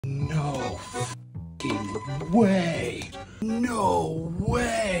way. No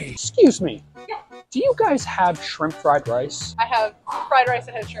way. Excuse me. Yeah. Do you guys have shrimp fried rice? I have fried rice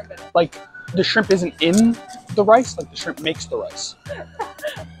that has shrimp in it. Like, the shrimp isn't in the rice? Like, the shrimp makes the rice?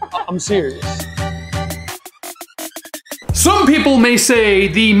 I'm serious. Some people may say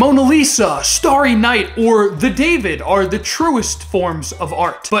the Mona Lisa, Starry Night, or the David are the truest forms of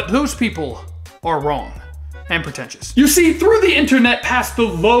art, but those people are wrong and pretentious. You see, through the internet, past the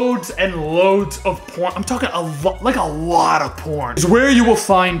loads and loads of porn, I'm talking a lot of porn, is where you will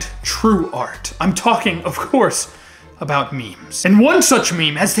find true art. I'm talking, of course, about memes. And one such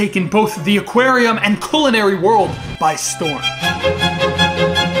meme has taken both the aquarium and culinary world by storm.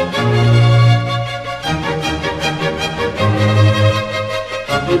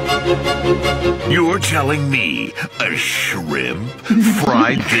 You're telling me a shrimp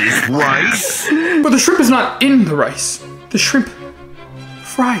fried this rice? But the shrimp is not in the rice. The shrimp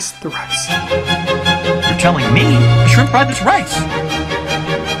fries the rice. You're telling me a shrimp fried this rice?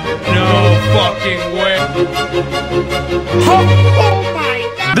 No fucking way. Oh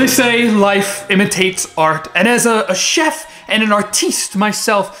my God. They say life imitates art, and as a chef and an artiste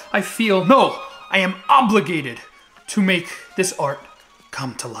myself, I feel, no, I am obligated to make this art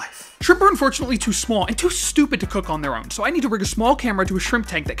come to life. Shrimp are unfortunately too small and too stupid to cook on their own, so I need to rig a small camera to a shrimp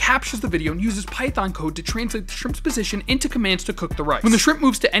tank that captures the video and uses Python code to translate the shrimp's position into commands to cook the rice. When the shrimp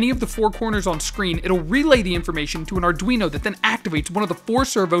moves to any of the 4 corners on screen, it'll relay the information to an Arduino that then activates one of the 4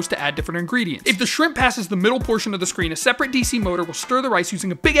 servos to add different ingredients. If the shrimp passes the middle portion of the screen, a separate DC motor will stir the rice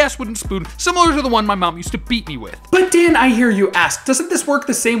using a big-ass wooden spoon similar to the one my mom used to beat me with. But Dan, I hear you ask, doesn't this work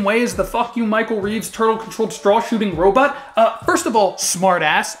the same way as the fuck you Michael Reeves turtle-controlled straw-shooting robot? First of all, smart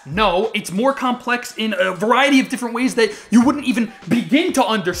ass, no, it's more complex in a variety of different ways that you wouldn't even begin to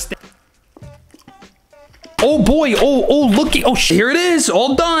understand. Oh boy, oh looky, oh here it is,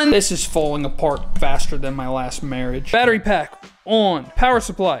 all done. This is falling apart faster than my last marriage. Battery pack, on. Power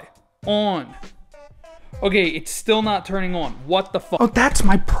supply, on. Okay, it's still not turning on. What the fuck? Oh, that's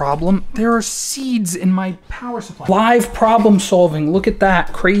my problem. There are seeds in my power supply. Live problem solving, look at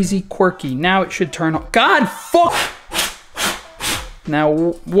that. Crazy quirky, now it should turn on. God fuck! Now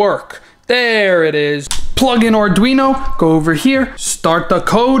work. There it is. Plug in Arduino, go over here, start the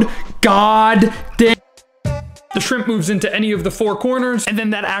code. God damn. The shrimp moves into any of the 4 corners, and then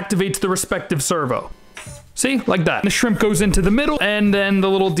that activates the respective servo. See, like that. The shrimp goes into the middle, and then the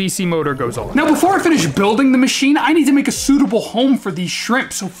little DC motor goes on. Now, before I finish building the machine, I need to make a suitable home for these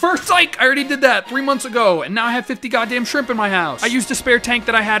shrimp. So first, I already did that 3 months ago, and now I have 50 goddamn shrimp in my house. I used a spare tank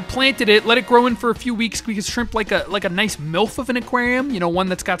that I had, planted it, let it grow in for a few weeks because shrimp like a nice MILF of an aquarium, you know, one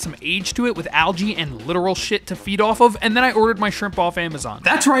that's got some age to it with algae and literal shit to feed off of, and then I ordered my shrimp off Amazon.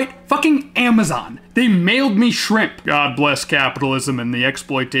 That's right, fucking Amazon. They mailed me shrimp. God bless capitalism and the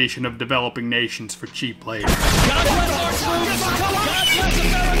exploitation of developing nations for cheap labor. God bless our troops! God bless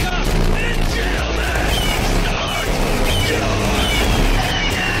America!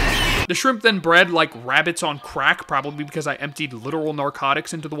 The shrimp then bred like rabbits on crack, probably because I emptied literal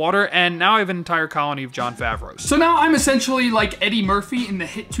narcotics into the water, and now I have an entire colony of Jon Favreau's. So now I'm essentially like Eddie Murphy in the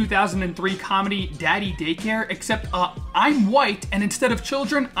hit 2003 comedy Daddy Daycare, except I'm white, and instead of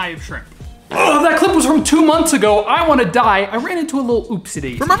children, I have shrimp. Oh, that clip was from 2 months ago. I want to die. I ran into a little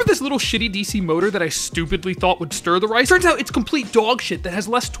oopsie. Remember this little shitty DC motor that I stupidly thought would stir the rice? Turns out it's complete dog shit that has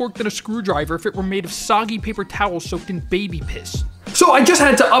less torque than a screwdriver if it were made of soggy paper towels soaked in baby piss. So I just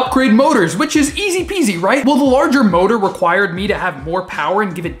had to upgrade motors, which is easy peasy, right? Well, the larger motor required me to have more power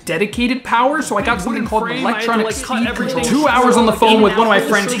and give it dedicated power, so I got something called an electronic speed control. 2 hours on the phone with one of my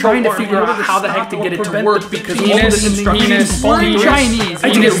friends trying to figure out how the heck to get it to work because all of the instructions were in Chinese. I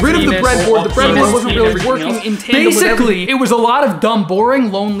had to get rid of the breadboard. The breadboard wasn't really working in tandem with everything. It was a lot of dumb,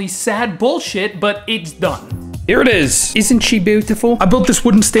 boring, lonely, sad bullshit, but it's done. Here it is. Isn't she beautiful? I built this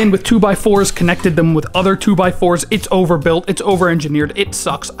wooden stand with 2x4s, connected them with other 2x4s. It's overbuilt, it's over-engineered, it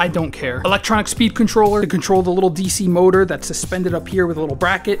sucks, I don't care. Electronic speed controller to control the little DC motor that's suspended up here with a little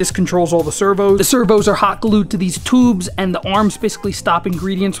bracket. This controls all the servos. The servos are hot glued to these tubes, and the arms basically stop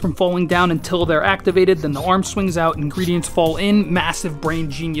ingredients from falling down until they're activated. Then the arm swings out, ingredients fall in. Massive brain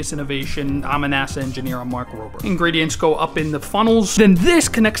genius innovation. I'm a NASA engineer, I'm Mark Rober. Ingredients go up in the funnels. Then this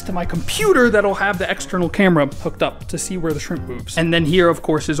connects to my computer that'll have the external camera hooked up to see where the shrimp moves. And then here, of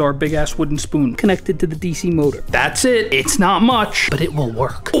course, is our big ass wooden spoon connected to the DC motor. That's it. It's not much, but it will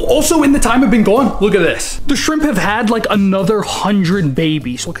work. Oh, also, in the time I've been gone, look at this. The shrimp have had like another 100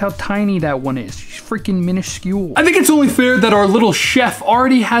 babies. Look how tiny that one is. She's freaking minuscule. I think it's only fair that our little chef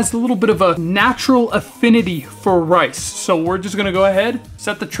already has a little bit of a natural affinity for rice. So we're just gonna go ahead,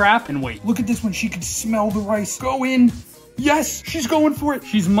 set the trap, and wait. Look at this one. She can smell the rice. Go in, Yes, she's going for it.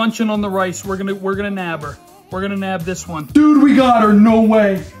 She's munching on the rice. We're gonna nab her. We're gonna nab this one. Dude, we got her. No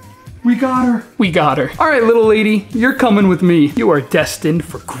way. We got her. We got her. All right, little lady, you're coming with me. You are destined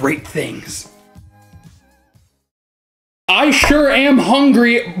for great things. I sure am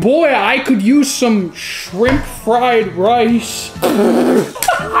hungry. Boy, I could use some shrimp fried rice.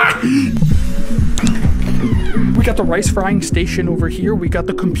 We got the rice frying station over here. We got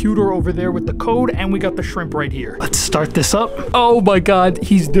the computer over there with the code, and we got the shrimp right here. Let's start this up. Oh my God,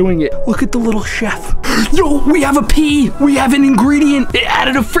 he's doing it. Look at the little chef. Yo, we have a pea. We have an ingredient. It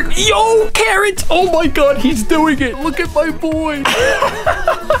added a yo, carrots. Oh my God, he's doing it. Look at my boy.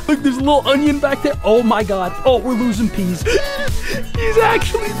 Look, there's a little onion back there. Oh my God. Oh, we're losing peas. He's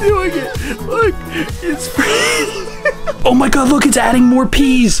actually doing it. Look, it's oh my God, look, it's adding more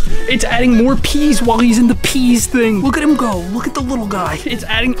peas. It's adding more peas while he's in the peas thing. Look at him go. Look at the little guy. It's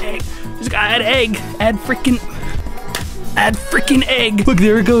adding egg. Just gotta add egg. Add freaking egg. Look,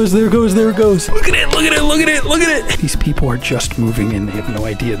 there it goes, there it goes, there it goes. Look at it, look at it, look at it, look at it. These people are just moving in. They have no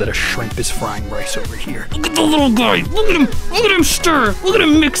idea that a shrimp is frying rice over here. Look at the little guy. Look at him stir. Look at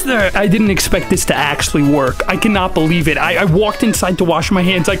him mix that. I didn't expect this to actually work. I cannot believe it. I walked inside to wash my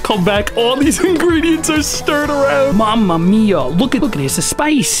hands. I come back, all these ingredients are stirred around. Mamma mia. Look at it, it's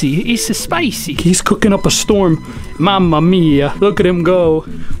spicy. It's spicy. He's cooking up a storm. Mamma mia. Look at him go.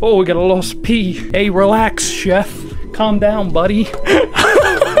 Oh, we got a lost pea. Hey, relax, chef. Calm down, buddy.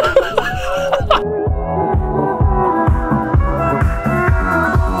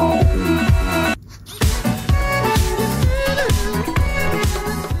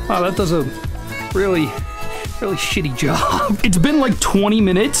 Wow, that does a really shitty job. It's been like 20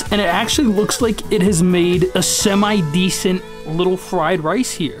 minutes and it actually looks like it has made a semi-decent little fried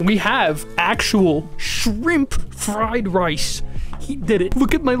rice here. We have actual shrimp fried rice. He did it.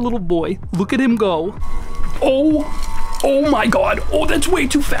 Look at my little boy. Look at him go. Oh my God. Oh, that's way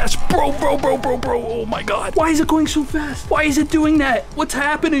too fast. Bro. Oh my God. Why is it going so fast? Why is it doing that? What's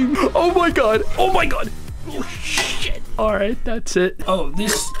happening? Oh my God. Oh my God. Oh shit. All right, that's it. Oh,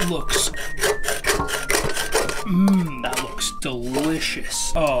 this looks, that looks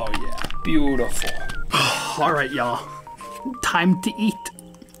delicious. Oh yeah, beautiful. All right, y'all. Time to eat.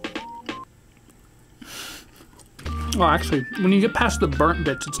 Oh, actually, when you get past the burnt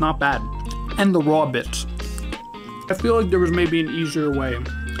bits, it's not bad. And the raw bits. I feel like there was maybe an easier way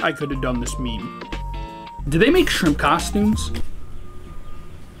I could have done this meme. Do they make shrimp costumes?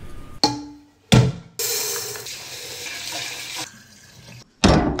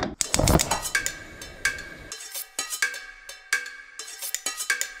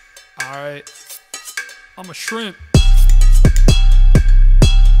 Alright. I'm a shrimp.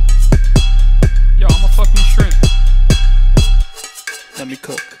 Yo, I'm a fucking shrimp. Let me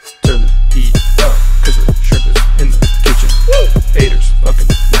cook. Turn the heat up, cause the shrimp is in the kitchen. Woo! Haters fucking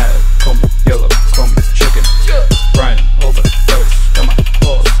mad. Call me yellow, call me chicken. Yeah. Brian overdose. Got my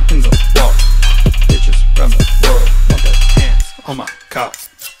balls in the wall. Bitches around the world want their hands on my cock.